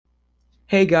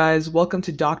Hey guys, welcome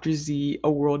to Dr. Z,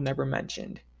 A World Never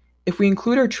Mentioned. If we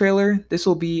include our trailer, this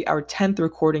will be our 10th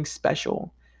recording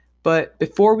special. But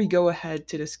before we go ahead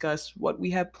to discuss what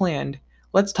we have planned,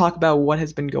 let's talk about what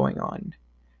has been going on.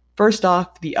 First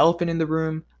off, the elephant in the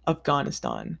room,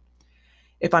 Afghanistan.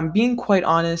 If I'm being quite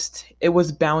honest, it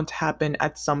was bound to happen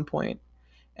at some point.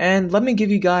 And let me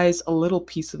give you guys a little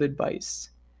piece of advice.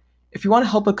 If you want to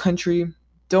help a country,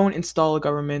 don't install a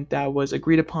government that was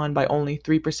agreed upon by only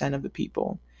 3% of the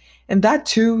people. And that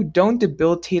too, don't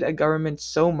debilitate a government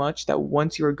so much that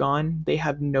once you're gone, they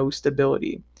have no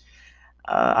stability.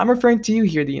 I'm referring to you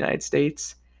here, the United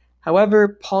States.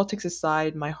 However, politics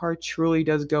aside, my heart truly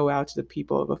does go out to the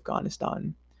people of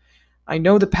Afghanistan. I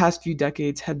know the past few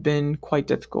decades have been quite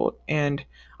difficult, and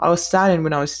I was saddened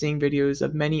when I was seeing videos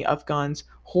of many Afghans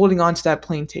holding on to that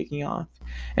plane taking off,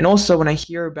 and also when I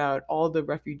hear about all the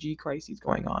refugee crises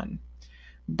going on.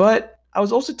 But I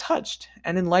was also touched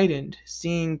and enlightened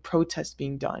seeing protests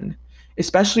being done,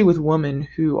 especially with women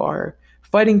who are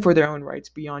fighting for their own rights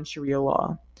beyond Sharia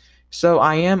law. So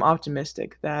I am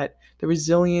optimistic that the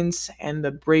resilience and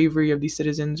the bravery of these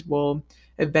citizens will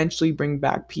eventually bring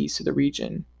back peace to the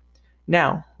region.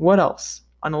 Now, what else?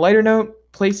 On a lighter note,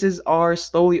 places are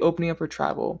slowly opening up for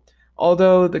travel,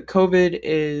 although the COVID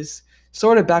is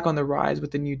sort of back on the rise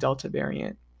with the new Delta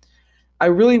variant. I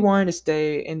really wanted to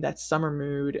stay in that summer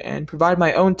mood and provide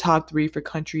my own top three for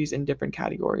countries in different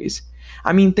categories.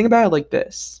 I mean, think about it like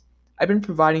this. I've been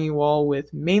providing you all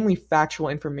with mainly factual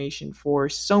information for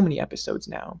so many episodes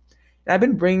now, and I've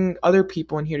been bringing other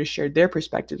people in here to share their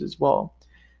perspectives as well.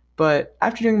 But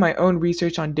after doing my own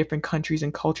research on different countries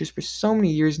and cultures for so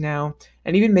many years now,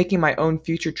 and even making my own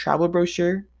future travel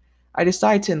brochure, I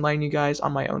decided to enlighten you guys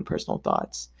on my own personal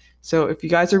thoughts. So if you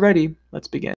guys are ready, let's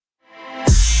begin.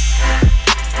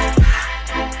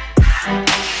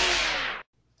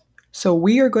 So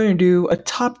we are going to do a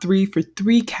top three for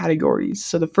three categories.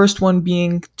 So the first one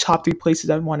being top three places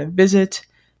I would want to visit,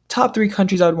 top three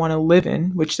countries I would want to live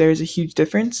in, which there is a huge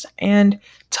difference, and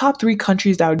top three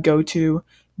countries that I would go to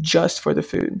just for the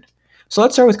food. So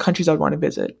let's start with countries I would want to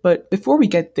visit. But before we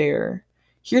get there,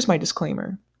 here's my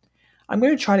disclaimer. I'm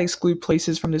going to try to exclude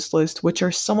places from this list which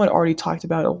are somewhat already talked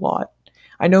about a lot.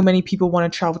 I know many people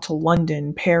want to travel to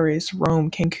London, Paris, Rome,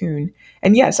 Cancun,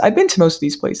 and yes, I've been to most of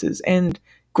these places, and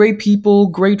great people,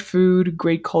 great food,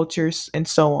 great cultures, and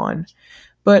so on.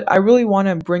 But I really want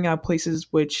to bring out places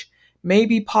which may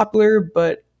be popular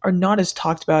but are not as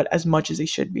talked about as much as they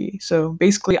should be. So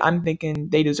basically, I'm thinking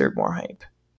they deserve more hype.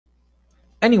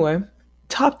 Anyway,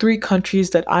 top three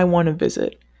countries that I want to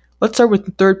visit. Let's start with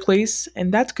the third place,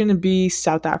 and that's going to be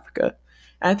South Africa.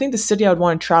 And I think the city I would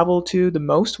want to travel to the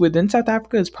most within South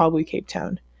Africa is probably Cape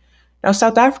Town. Now,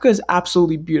 South Africa is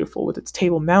absolutely beautiful with its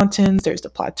Table Mountains, there's the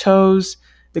plateaus,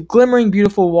 the glimmering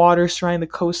beautiful water surrounding the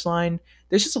coastline.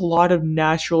 There's just a lot of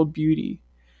natural beauty.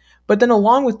 But then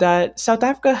along with that, South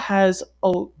Africa has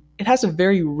a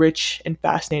very rich and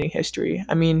fascinating history.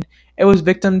 I mean, it was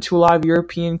victim to a lot of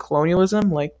European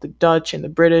colonialism, like the Dutch and the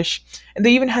British, and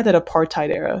they even had that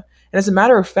apartheid era. And as a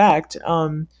matter of fact,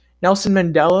 Nelson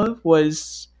Mandela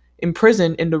was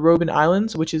imprisoned in the Robben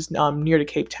Islands, which is near to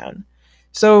Cape Town.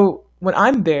 So when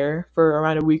I'm there for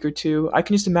around a week or two, I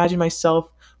can just imagine myself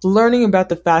learning about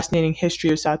the fascinating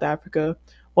history of South Africa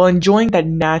while enjoying that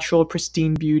natural,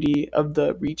 pristine beauty of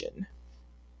the region.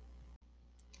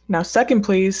 Now, second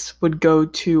place would go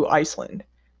to Iceland.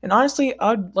 And honestly,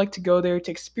 I'd like to go there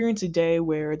to experience a day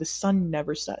where the sun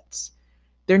never sets.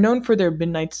 They're known for their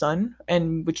midnight sun,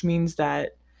 and which means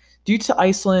that due to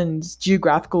Iceland's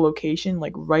geographical location,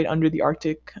 like right under the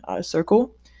Arctic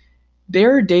Circle,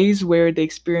 there are days where they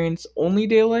experience only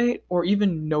daylight or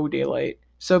even no daylight.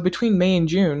 So between May and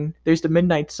June, there's the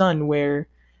midnight sun where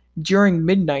during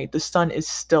midnight the sun is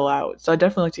still out. So I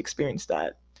definitely like to experience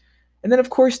that. And then, of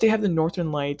course, they have the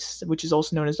Northern Lights, which is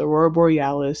also known as the Aurora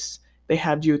Borealis. They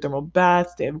have geothermal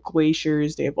baths, they have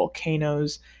glaciers, they have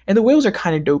volcanoes, and the whales are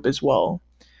kind of dope as well.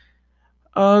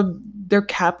 Their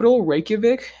capital,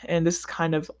 Reykjavik, and this is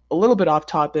kind of a little bit off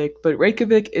topic, but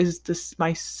Reykjavik is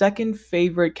my second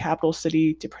favorite capital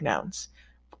city to pronounce,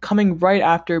 coming right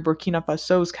after Burkina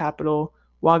Faso's capital,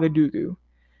 Ouagadougou.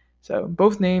 So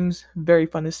both names, very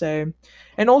fun to say.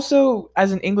 And also,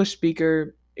 as an English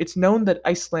speaker, it's known that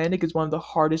Icelandic is one of the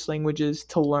hardest languages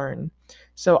to learn.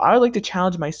 So I would like to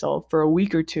challenge myself for a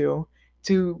week or two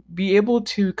to be able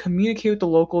to communicate with the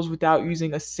locals without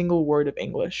using a single word of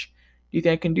English. Do you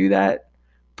think I can do that?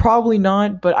 Probably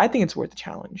not, but I think it's worth a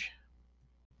challenge.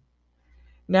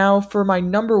 Now, for my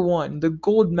number one, the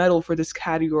gold medal for this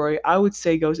category, I would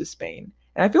say goes to Spain.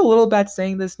 And I feel a little bad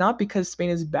saying this, not because Spain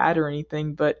is bad or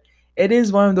anything, but It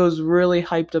is one of those really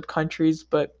hyped up countries,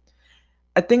 but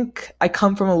I think I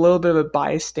come from a little bit of a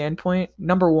biased standpoint.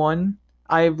 Number one,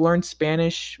 I've learned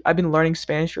Spanish. I've been learning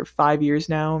Spanish for 5 years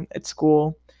now at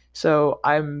school. So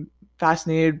I'm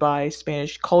fascinated by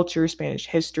Spanish culture, Spanish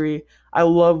history. I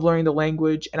love learning the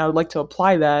language, and I would like to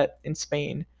apply that in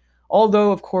Spain.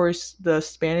 Although, of course, the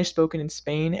Spanish spoken in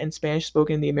Spain and Spanish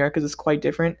spoken in the Americas is quite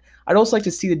different, I'd also like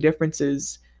to see the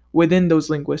differences within those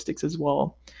linguistics as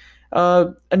well.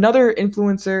 Another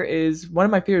influencer is one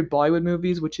of my favorite Bollywood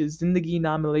movies, which is Zindagi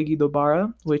Na Milegi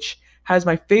Dobara, which has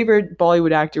my favorite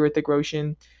Bollywood actor, Hrithik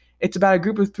Roshan. It's about a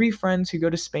group of three friends who go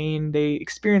to Spain. They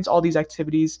experience all these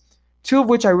activities, two of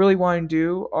which I really want to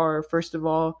do are, first of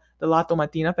all, the La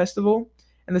Tomatina Festival,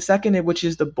 and the second, which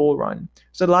is the Bull Run.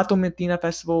 So the La Tomatina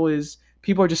Festival is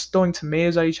people are just throwing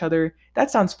tomatoes at each other. That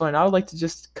sounds fun. I would like to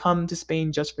just come to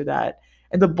Spain just for that.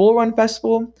 And the Bull Run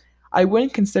Festival, I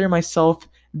wouldn't consider myself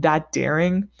that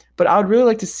daring, but I would really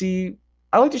like to see.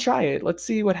 I would like to try it. Let's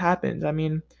see what happens. I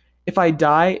mean, if I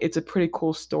die, it's a pretty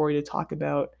cool story to talk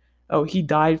about. Oh, he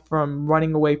died from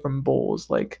running away from bulls.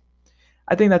 Like,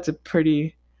 I think that's a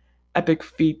pretty epic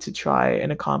feat to try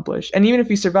and accomplish. And even if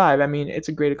you survive, I mean, it's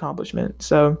a great accomplishment.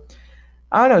 So,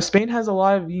 I don't know. Spain has a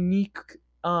lot of unique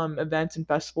events and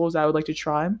festivals I would like to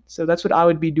try. So, that's what I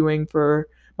would be doing for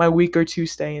my week or two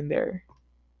staying there.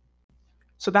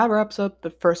 So, that wraps up the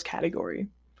first category.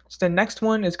 So the next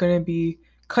one is going to be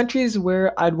countries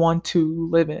where I'd want to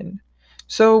live in.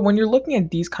 So when you're looking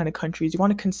at these kind of countries, you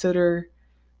want to consider,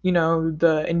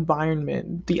 the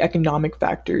environment, the economic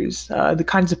factors, the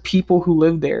kinds of people who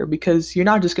live there, because you're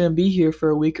not just going to be here for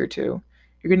a week or two.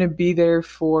 You're going to be there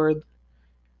for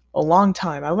a long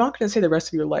time. I'm not going to say the rest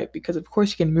of your life because, of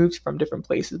course, you can move from different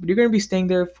places, but you're going to be staying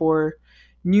there for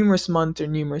numerous months or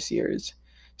numerous years.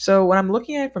 So when I'm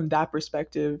looking at it from that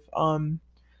perspective,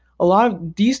 a lot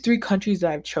of these three countries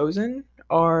that I've chosen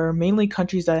are mainly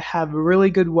countries that have really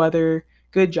good weather,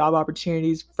 good job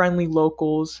opportunities, friendly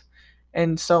locals,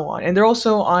 and so on. And they're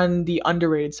also on the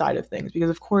underrated side of things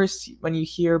because, of course, when you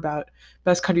hear about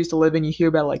best countries to live in, you hear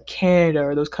about like Canada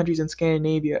or those countries in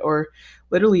Scandinavia or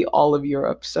literally all of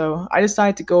Europe. So I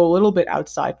decided to go a little bit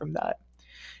outside from that.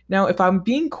 Now, if I'm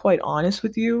being quite honest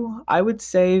with you, I would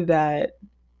say that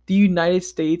the United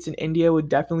States and India would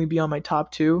definitely be on my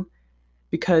top two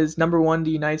because number one,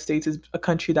 the United States is a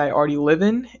country that I already live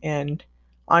in, and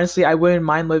honestly, I wouldn't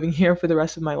mind living here for the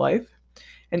rest of my life.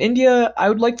 And India, I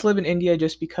would like to live in India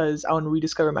just because I want to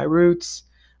rediscover my roots.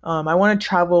 I want to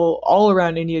travel all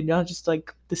around India, not just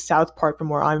like the south part from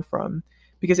where I'm from,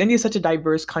 because India is such a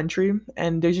diverse country,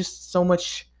 and there's just so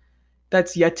much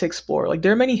that's yet to explore. Like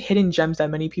there are many hidden gems that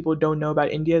many people don't know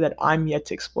about India that I'm yet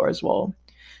to explore as well.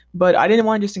 But I didn't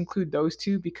want to just include those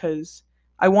two because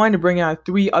I wanted to bring out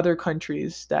three other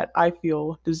countries that I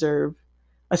feel deserve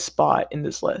a spot in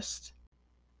this list.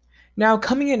 Now,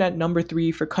 coming in at number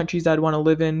three for countries I'd want to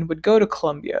live in would go to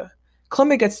Colombia.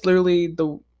 Colombia gets literally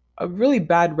a really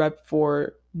bad rep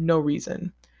for no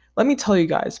reason. Let me tell you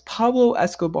guys, Pablo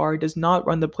Escobar does not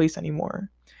run the place anymore.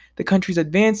 The country's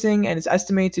advancing and is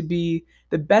estimated to be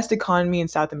the best economy in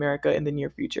South America in the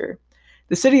near future.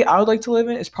 The city I would like to live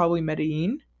in is probably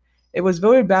Medellin. It was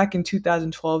voted back in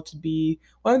 2012 to be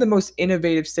one of the most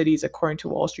innovative cities according to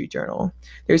Wall Street Journal.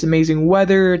 There's amazing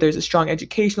weather, there's a strong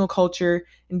educational culture,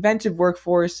 inventive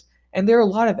workforce, and there are a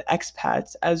lot of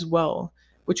expats as well,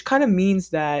 which kind of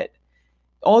means that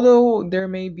although there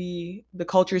may be the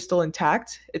culture is still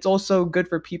intact, it's also good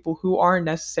for people who aren't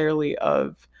necessarily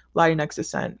of Latinx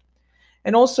descent.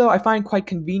 And also, I find it quite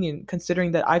convenient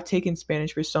considering that I've taken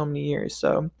Spanish for so many years.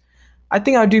 So I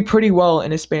think I'd do pretty well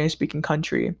in a Spanish speaking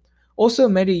country. Also,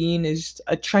 Medellin is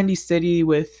a trendy city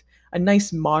with a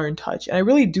nice modern touch, and I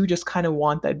really do just kind of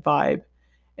want that vibe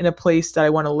in a place that I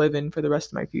want to live in for the rest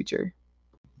of my future.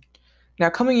 Now,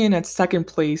 coming in at second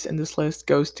place in this list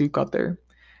goes to Qatar.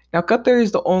 Now, Qatar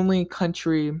is the only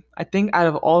country, I think, out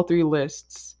of all three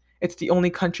lists, it's the only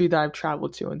country that I've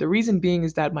traveled to. And the reason being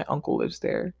is that my uncle lives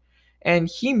there. And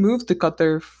he moved to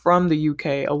Qatar from the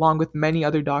UK along with many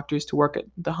other doctors to work at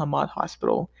the Hamad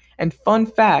Hospital. And fun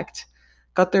fact,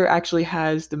 Qatar actually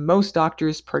has the most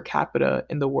doctors per capita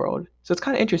in the world. So it's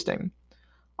kind of interesting.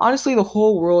 Honestly, the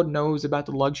whole world knows about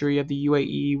the luxury of the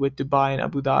UAE with Dubai and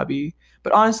Abu Dhabi.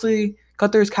 But honestly,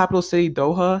 Qatar's capital city,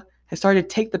 Doha, has started to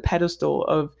take the pedestal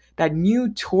of that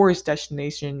new tourist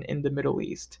destination in the Middle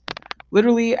East.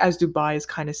 Literally, as Dubai is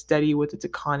kind of steady with its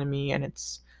economy and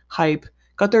its hype,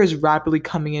 Qatar is rapidly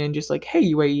coming in and just like,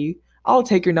 hey, UAE, I'll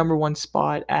take your number one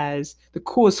spot as the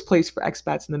coolest place for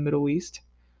expats in the Middle East.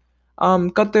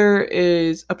 Qatar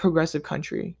is a progressive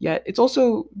country, yet it's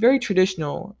also very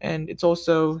traditional and it's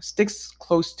also sticks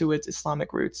close to its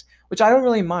Islamic roots, which I don't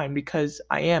really mind because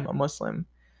I am a Muslim.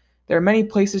 There are many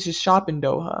places to shop in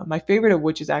Doha, my favorite of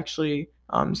which is actually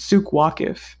Souk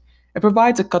Waqif. It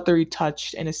provides a Qatari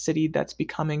touch in a city that's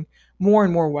becoming more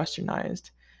and more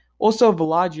westernized. Also,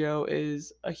 Villaggio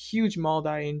is a huge mall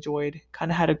that I enjoyed,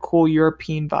 kind of had a cool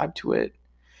European vibe to it.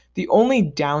 The only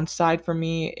downside for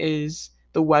me is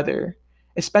the weather,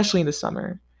 especially in the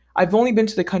summer. I've only been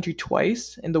to the country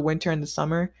twice, in the winter and the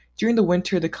summer. During the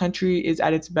winter, the country is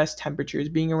at its best temperatures,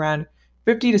 being around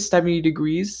 50 to 70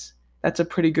 degrees. That's a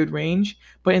pretty good range.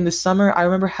 But in the summer, I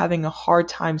remember having a hard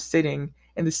time sitting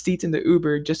in the seats in the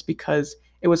Uber just because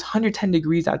it was 110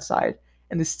 degrees outside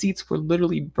and the seats were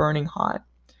literally burning hot.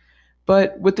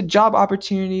 But with the job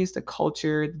opportunities, the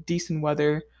culture, the decent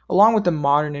weather, along with the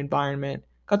modern environment,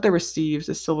 Qatar receives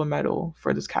a silver medal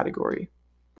for this category.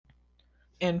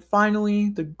 And finally,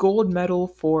 the gold medal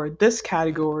for this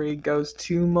category goes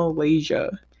to Malaysia.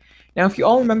 Now, if you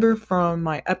all remember from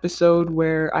my episode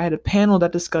where I had a panel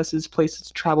that discusses places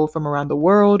to travel from around the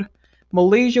world,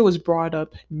 Malaysia was brought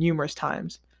up numerous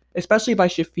times, especially by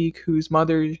Shafiq, whose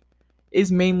mother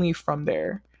is mainly from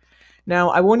there. Now,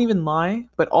 I won't even lie,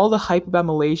 but all the hype about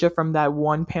Malaysia from that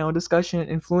one panel discussion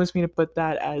influenced me to put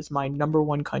that as my number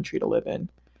one country to live in.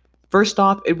 First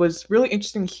off, it was really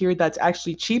interesting to hear that it's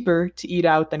actually cheaper to eat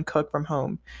out than cook from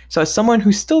home. So, as someone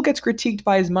who still gets critiqued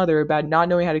by his mother about not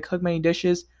knowing how to cook many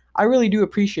dishes, I really do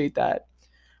appreciate that.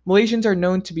 Malaysians are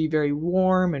known to be very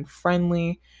warm and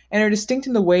friendly, and are distinct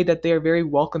in the way that they are very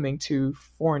welcoming to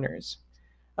foreigners.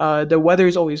 The weather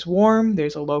is always warm,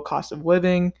 there's a low cost of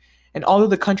living, and although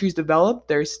the country's developed,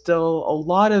 there's still a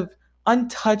lot of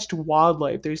untouched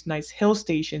wildlife. There's nice hill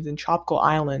stations and tropical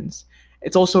islands.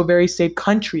 It's also a very safe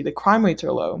country. The crime rates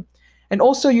are low. And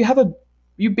also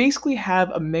you basically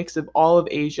have a mix of all of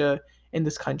Asia in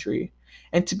this country.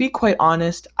 And to be quite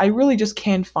honest, I really just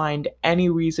can't find any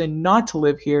reason not to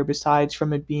live here besides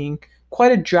from it being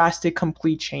quite a drastic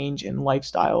complete change in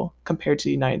lifestyle compared to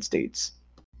the United States.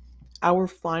 Our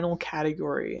final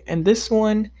category, and this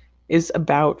one is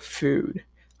about food.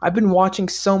 I've been watching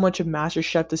so much of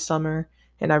MasterChef this summer,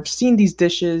 and I've seen these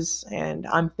dishes, and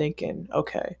I'm thinking,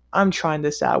 okay, I'm trying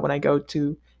this out when I go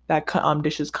to that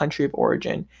dish's country of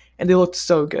origin, and they looked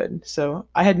so good. So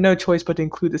I had no choice but to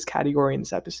include this category in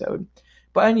this episode.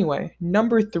 But anyway,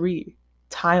 number three,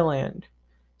 Thailand.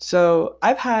 So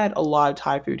I've had a lot of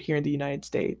Thai food here in the United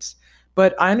States,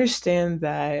 but I understand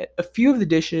that a few of the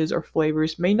dishes or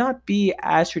flavors may not be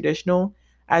as traditional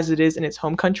as it is in its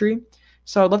home country.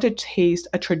 So I'd love to taste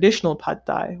a traditional pad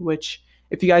thai, which,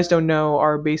 if you guys don't know,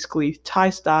 are basically Thai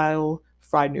style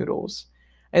fried noodles.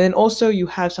 And then also you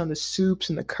have some of the soups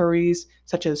and the curries,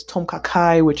 such as tom kha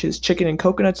kai, which is chicken and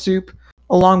coconut soup,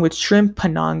 along with shrimp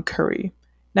panang curry.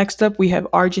 Next up, we have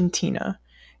Argentina.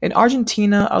 In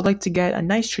Argentina, I would like to get a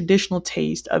nice traditional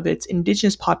taste of its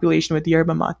indigenous population with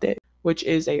yerba mate, which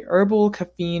is a herbal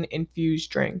caffeine infused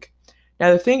drink.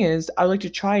 Now the thing is, I would like to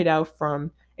try it out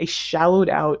from a shallowed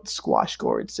out squash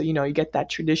gourd, so you get that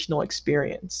traditional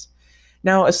experience.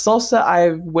 Now, a salsa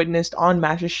I've witnessed on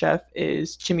MasterChef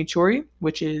is chimichurri,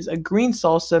 which is a green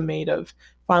salsa made of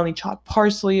finely chopped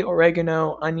parsley,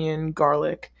 oregano, onion,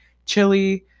 garlic,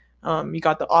 chili. You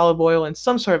got the olive oil and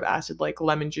some sort of acid like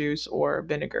lemon juice or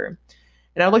vinegar.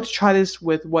 And I'd like to try this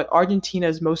with what Argentina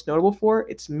is most notable for,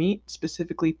 its meat,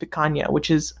 specifically picanha,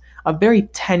 which is a very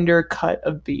tender cut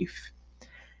of beef.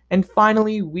 And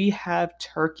finally, we have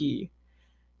turkey.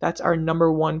 That's our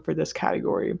number one for this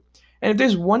category. And if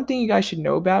there's one thing you guys should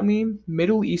know about me,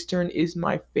 Middle Eastern is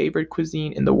my favorite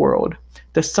cuisine in the world.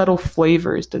 The subtle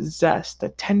flavors, the zest, the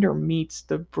tender meats,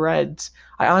 the breads.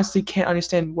 I honestly can't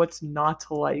understand what's not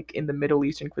to like in the Middle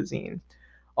Eastern cuisine.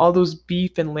 All those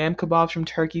beef and lamb kebabs from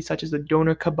Turkey, such as the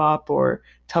doner kebab or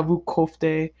tavuk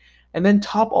kofte, and then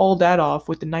top all that off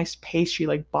with a nice pastry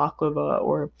like baklava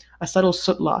or a subtle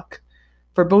sutlak.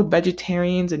 For both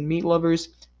vegetarians and meat lovers,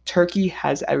 Turkey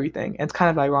has everything. And it's kind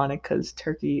of ironic because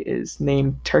Turkey is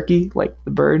named Turkey, like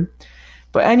the bird.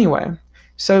 But anyway,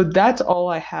 so that's all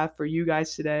I have for you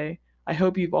guys today. I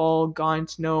hope you've all gotten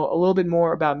to know a little bit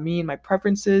more about me and my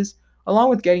preferences, along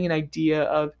with getting an idea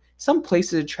of some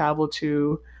places to travel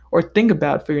to or think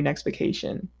about for your next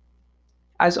vacation.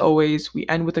 As always, we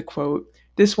end with a quote,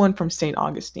 this one from St.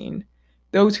 Augustine.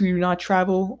 Those who do not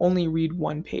travel only read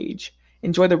one page.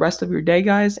 Enjoy the rest of your day,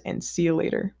 guys, and see you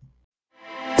later.